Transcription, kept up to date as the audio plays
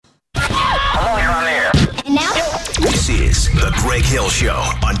The Greg Hill Show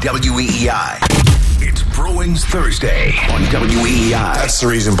on WEEI. It's Bruins Thursday on WEEI. That's the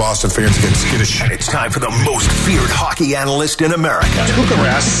reason Boston fans get skittish. And it's time for the most feared hockey analyst in America. Tuukka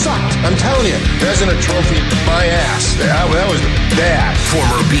Rask sucked. I'm telling you. President Trophy, my ass. That was bad.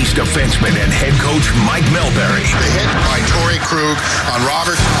 Former Beast defenseman and head coach Mike Milbury. The hit by Torrey Krug on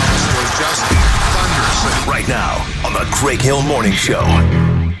Robert Thomas was just thunderous. Right now on the Greg Hill Morning Show.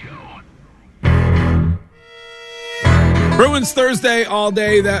 Bruins Thursday all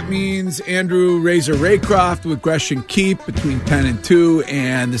day. That means Andrew Razor Raycroft with Gresham Keep between 10 and 2.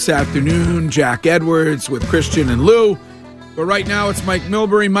 And this afternoon, Jack Edwards with Christian and Lou. But right now, it's Mike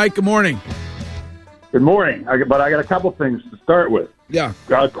Milbury. Mike, good morning. Good morning. But I got a couple things to start with. Yeah.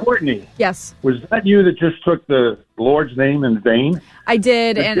 Courtney. Yes. Was that you that just took the Lord's name in vain? I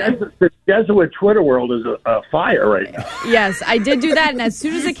did. The Jesuit Twitter world is a fire right now. Yes, I did do that. And as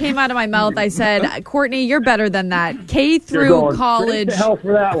soon as it came out of my mouth, I said, Courtney, you're better than that. K through You're going college. Straight to hell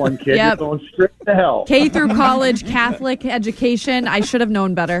for that one, kid. Yep. You're going straight to hell. K through college Catholic education. I should have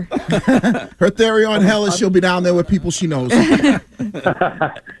known better. Her theory on hell is she'll be down there with people she knows.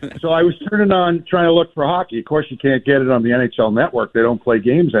 So I was turning on, trying to look for hockey. Of course, you can't get it on the NHL Network. They don't play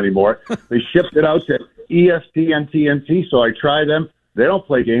games anymore. They shipped it out to ESPN, TNT, so I tried them. They don't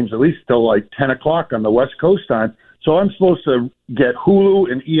play games at least till like 10 o'clock on the West Coast time. So I'm supposed to get Hulu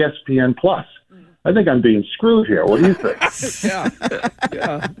and ESPN Plus. I think I'm being screwed here. What do you think?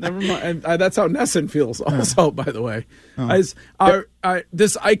 Yeah. Never mind. And that's how Nesson feels also, by the way.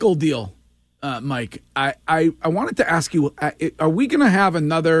 This Eichel deal, Mike, I wanted to ask you, are we going to have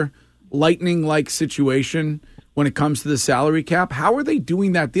another lightning-like situation when it comes to the salary cap? How are they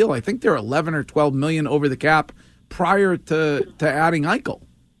doing that deal? I think they're 11 or 12 million over the cap prior to adding Eichel.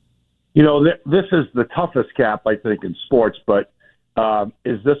 You know, this is the toughest cap, I think, in sports, but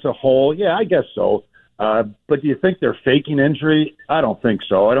is this a hole? Yeah, I guess so. But do you think they're faking injury? I don't think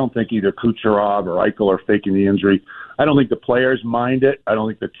so. I don't think either Kucherov or Eichel are faking the injury. I don't think the players mind it. I don't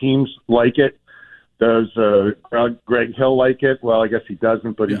think the teams like it. Does Greg Hill like it? Well, I guess he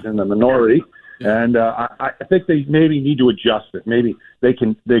doesn't, but he's in the minority. Yeah. And I think they maybe need to adjust it. Maybe they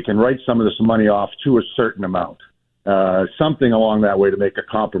can write some of this money off to a certain amount. Something along that way to make a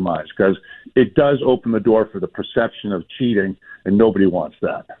compromise, because it does open the door for the perception of cheating, and nobody wants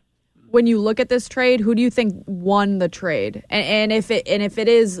that. When you look at this trade, who do you think won the trade? And if it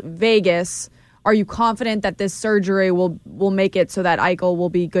is Vegas, are you confident that this surgery will make it so that Eichel will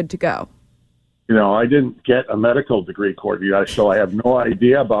be good to go? You know, I didn't get a medical degree, Courtney, so I have no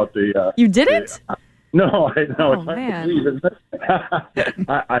idea about the. You didn't? No, I know. Oh, man.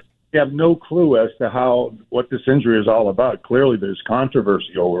 I have no clue as to what this injury is all about. Clearly, there's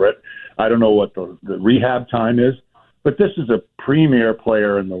controversy over it. I don't know what the rehab time is, but this is a premier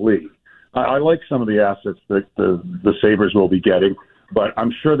player in the league. I like some of the assets that the Sabres will be getting, but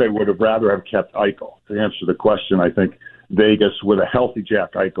I'm sure they would have rather have kept Eichel. To answer the question, I think Vegas with a healthy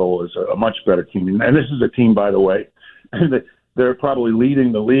Jack Eichel is a much better team. And this is a team, by the way, they're probably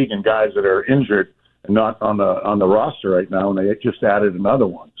leading the league in guys that are injured and not on the roster right now, and they just added another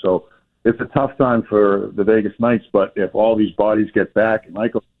one. So it's a tough time for the Vegas Knights, but if all these bodies get back and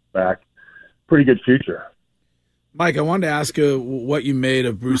Eichel gets back, pretty good future. Mike, I wanted to ask you what you made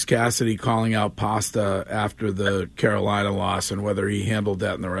of Bruce Cassidy calling out Pasta after the Carolina loss and whether he handled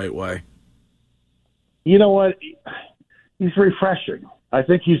that in the right way. You know what? He's refreshing. I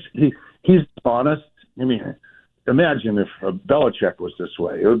think he's honest. I mean, imagine if Belichick was this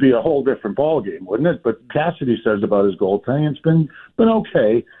way. It would be a whole different ballgame, wouldn't it? But Cassidy says about his goaltending, it's been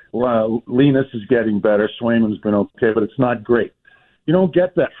okay. Linus is getting better. Swayman's been okay, but it's not great. You don't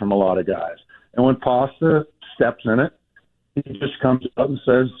get that from a lot of guys. And when Pasta steps in it, he just comes up and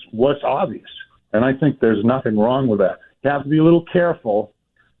says what's obvious. And I think there's nothing wrong with that. You have to be a little careful.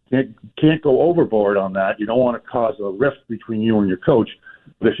 Can't go overboard on that. You don't want to cause a rift between you and your coach.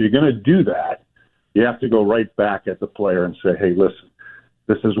 But if you're going to do that, you have to go right back at the player and say, hey, listen,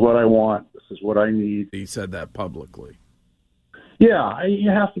 this is what I want. This is what I need. He said that publicly. Yeah, you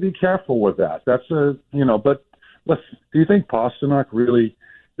have to be careful with that. But listen, do you think Pasternak really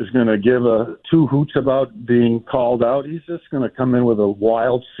is going to give two hoots about being called out? He's just going to come in with a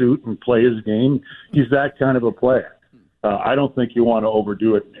wild suit and play his game. He's that kind of a player. I don't think you want to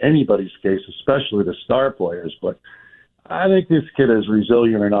overdo it in anybody's case, especially the star players. But I think this kid is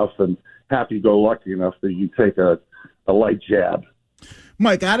resilient enough and happy-go-lucky enough that you take a light jab.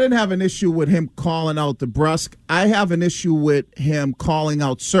 Mike, I didn't have an issue with him calling out DeBrusk. I have an issue with him calling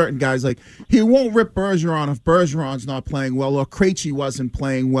out certain guys. Like, he won't rip Bergeron if Bergeron's not playing well or Krejci wasn't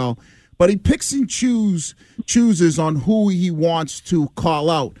playing well. But he picks and chooses on who he wants to call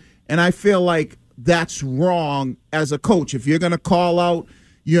out. And I feel like that's wrong as a coach. If you're going to call out,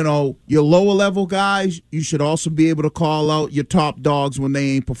 your lower level guys, you should also be able to call out your top dogs when they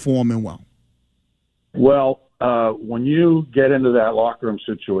ain't performing well. Well, when you get into that locker room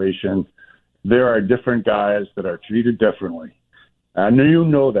situation, there are different guys that are treated differently. I know you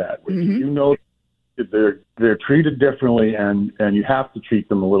know that. Mm-hmm. You know that they're treated differently, and you have to treat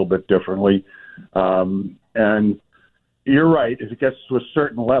them a little bit differently. And you're right. If it gets to a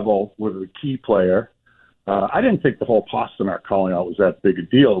certain level with a key player, I didn't think the whole Pasternak calling out was that big a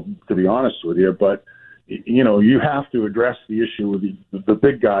deal, to be honest with you. But you have to address the issue with the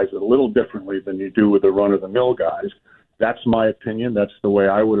big guys a little differently than you do with the run-of-the-mill guys. That's my opinion. That's the way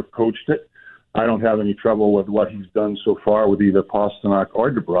I would have coached it. I don't have any trouble with what he's done so far with either Pasternak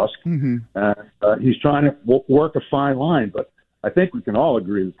or DeBrusk. Mm-hmm. He's trying to work a fine line, but I think we can all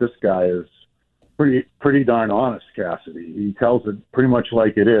agree that this guy is pretty darn honest, Cassidy. He tells it pretty much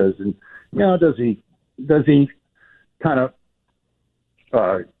like it is. And, does he kind of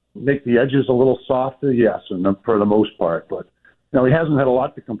make the edges a little softer? Yes, and for the most part. But, he hasn't had a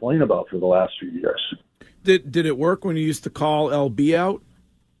lot to complain about for the last few years. Did it work when you used to call LB out?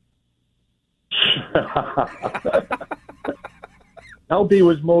 LB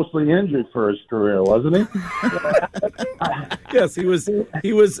was mostly injured for his career, wasn't he? Yes, he was.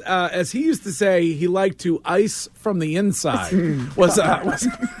 He was, as he used to say, he liked to ice from the inside. Was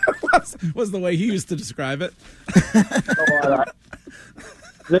the way he used to describe it.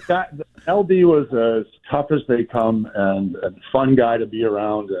 LB was as tough as they come and a fun guy to be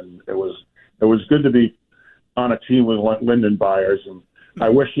around, and it was good to be on a team with Lyndon Byers. And I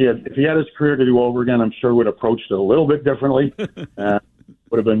wish if he had his career to do over again, I'm sure would have approached it a little bit differently.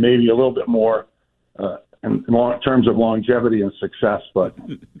 Would have been maybe a little bit more in terms of longevity and success. But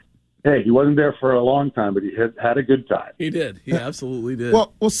hey, he wasn't there for a long time, but he had a good time. He did. He absolutely did.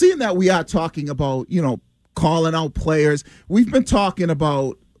 Well, seeing that we are talking about, calling out players, we've been talking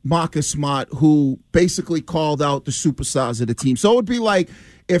about Marcus Smart, who basically called out the superstars of the team. So it would be like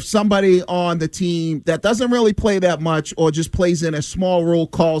if somebody on the team that doesn't really play that much or just plays in a small role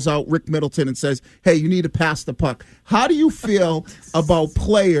calls out Rick Middleton and says, hey, you need to pass the puck. How do you feel about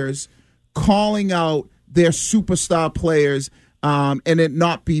players calling out their superstar players and it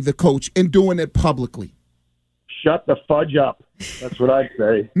not be the coach and doing it publicly? Shut the fudge up. That's what I'd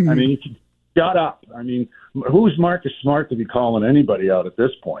say. Mm-hmm. I mean, shut up. I mean, who's Marcus Smart to be calling anybody out at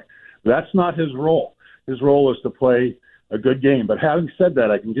this point? That's not his role. His role is to play a good game. But having said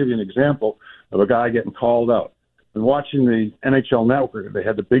that, I can give you an example of a guy getting called out. And watching the NHL Network, they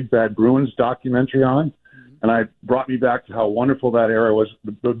had the Big Bad Bruins documentary on, and it brought me back to how wonderful that era was,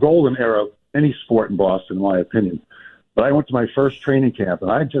 the golden era of any sport in Boston, in my opinion. But I went to my first training camp,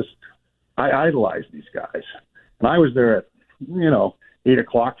 and I idolized these guys. And I was there at, 8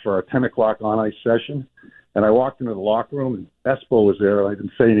 o'clock for our 10 o'clock on-ice session, and I walked into the locker room, and Espo was there, and I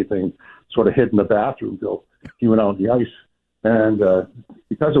didn't say anything, sort of hid in the bathroom until he went out on the ice. And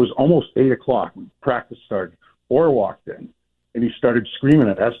because it was almost 8 o'clock when practice started, Orr walked in, and he started screaming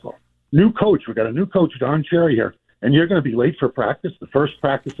at Espo, new coach, we got a new coach, Don Cherry here, and you're going to be late for practice, the first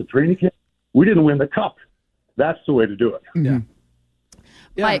practice of training camp? We didn't win the cup. That's the way to do it. Yeah.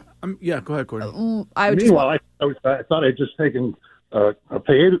 Yeah, go ahead, Courtney. Meanwhile, I thought I'd just taken a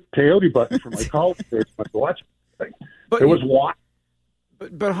peyote button for my college days when I watched thing. But it was wild.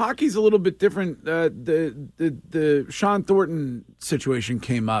 But hockey's a little bit different. The Sean Thornton situation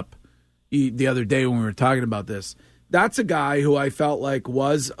came up the other day when we were talking about this. That's a guy who I felt like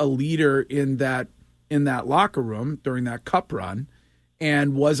was a leader in that locker room during that cup run,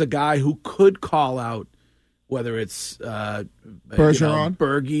 and was a guy who could call out whether it's Bergeron,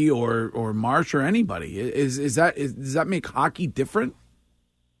 Bergie or Marsh or anybody. Does that make hockey different?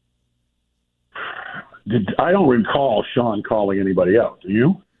 I don't recall Sean calling anybody out. Do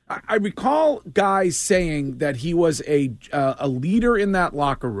you? I recall guys saying that he was a leader in that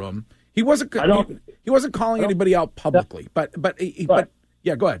locker room. He wasn't. He wasn't calling anybody out publicly. But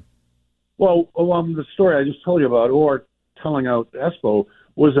yeah, go ahead. Well, the story I just told you about, or telling out Espo,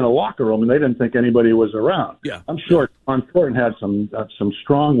 was in a locker room, and they didn't think anybody was around. Yeah, I'm sure Sean Thornton had some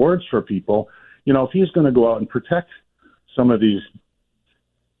strong words for people. If he's going to go out and protect some of these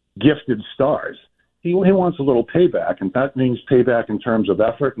gifted stars, he wants a little payback, and that means payback in terms of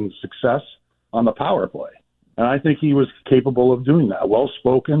effort and success on the power play. And I think he was capable of doing that.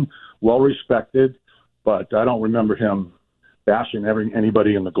 Well-spoken, well-respected, but I don't remember him bashing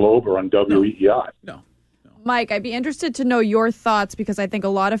anybody in the Globe or on WEEI. No. Mike, I'd be interested to know your thoughts, because I think a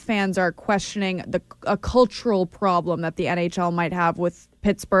lot of fans are questioning a cultural problem that the NHL might have with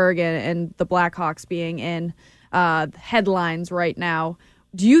Pittsburgh and the Blackhawks being in headlines right now.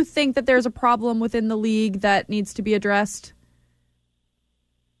 Do you think that there's a problem within the league that needs to be addressed?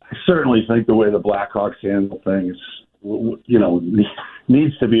 I certainly think the way the Blackhawks handle things,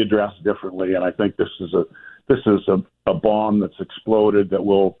 needs to be addressed differently. And I think this is a bomb that's exploded that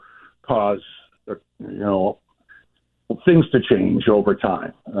will cause, things to change over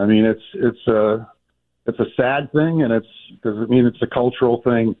time. I mean, it's a sad thing, and does it mean it's a cultural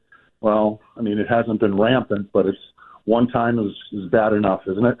thing? Well, I mean, it hasn't been rampant, but it's one time is bad enough,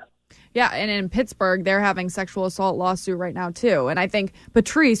 isn't it? Yeah, and in Pittsburgh, they're having sexual assault lawsuit right now, too. And I think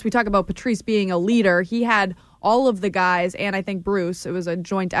Patrice, we talk about Patrice being a leader. He had all of the guys, and I think Bruce, it was a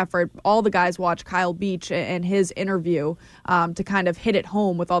joint effort, all the guys watch Kyle Beach and his interview to kind of hit it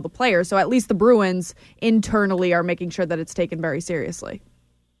home with all the players. So at least the Bruins internally are making sure that it's taken very seriously.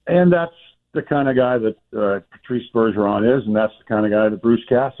 And that's the kind of guy that Patrice Bergeron is, and that's the kind of guy that Bruce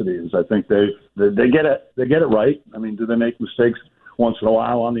Cassidy is. I think they get it. They get it right. I mean, do they make mistakes once in a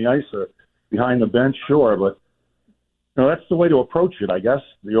while on the ice or behind the bench? Sure, but that's the way to approach it, I guess.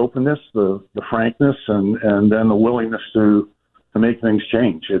 The openness, the frankness, and then the willingness to make things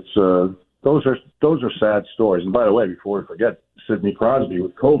change. It's those are sad stories. And by the way, before we forget, Sidney Crosby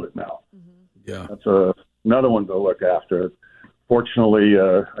with COVID now. Mm-hmm. Yeah, that's another one to look after. Fortunately,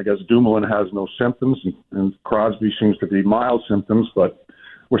 I guess Dumoulin has no symptoms, and Crosby seems to be mild symptoms, but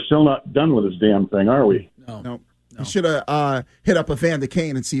we're still not done with this damn thing, are we? No. You should have hit up Evander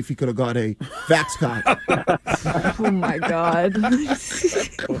Kane and see if he could have got a vax card. Oh, my God.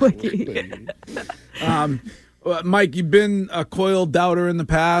 Mike, you've been a Coyle doubter in the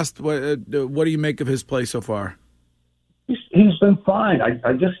past. What do you make of his play so far? He's been fine.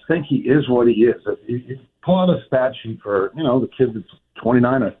 I just think he is what he is. If you pull out a stat sheet for, the kid that's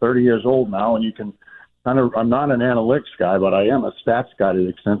 29 or 30 years old now, and you can I'm not an analytics guy, but I am a stats guy to the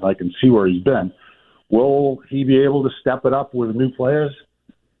extent I can see where he's been. Will he be able to step it up with new players?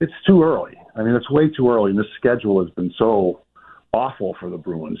 It's too early. I mean, it's way too early, and this schedule has been so awful for the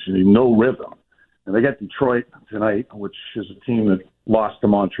Bruins. No rhythm. And they get Detroit tonight, which is a team that lost to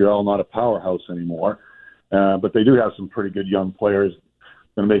Montreal, not a powerhouse anymore. But they do have some pretty good young players.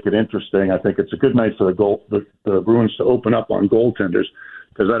 Going to make it interesting. I think it's a good night for the Bruins to open up on goaltenders,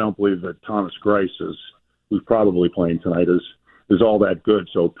 because I don't believe that Thomas Greiss, who's probably playing tonight, is all that good.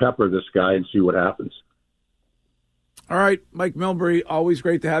 So pepper this guy and see what happens. All right, Mike Milbury, always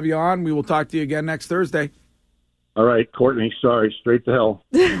great to have you on. We will talk to you again next Thursday. All right, Courtney, sorry, straight to hell.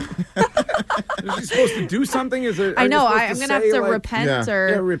 Is she supposed to do something? I know, I'm going to have to repent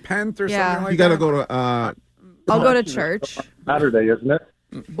or... repent or something like that. You got to go to... I'll go to church. Saturday, isn't it?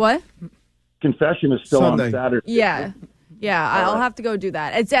 What? Confession is still Sunday. on Saturday. Yeah, I'll have to go do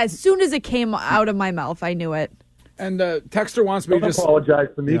that. It's as soon as it came out of my mouth, I knew it. And Texter wants me Don't to just apologize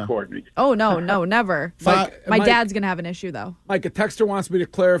to me, Courtney. Oh, no, never. My dad's going to have an issue, though. Mike, a texter wants me to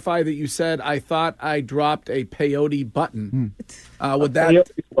clarify that you said, I thought I dropped a peyote button. Would that...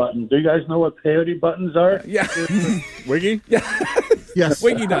 Peyote button. Do you guys know what peyote buttons are? Yeah. Wiggy? Yeah. Yes.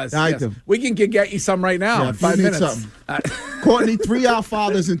 Wiggy does. I yes. do. Wiggy can get you some right now in 5 minutes. Courtney, 3 Our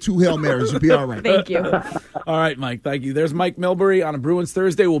Fathers and 2 Hail Marys. You'll be all right. Thank you. All right, Mike. Thank you. There's Mike Milbury on a Bruins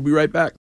Thursday. We'll be right back.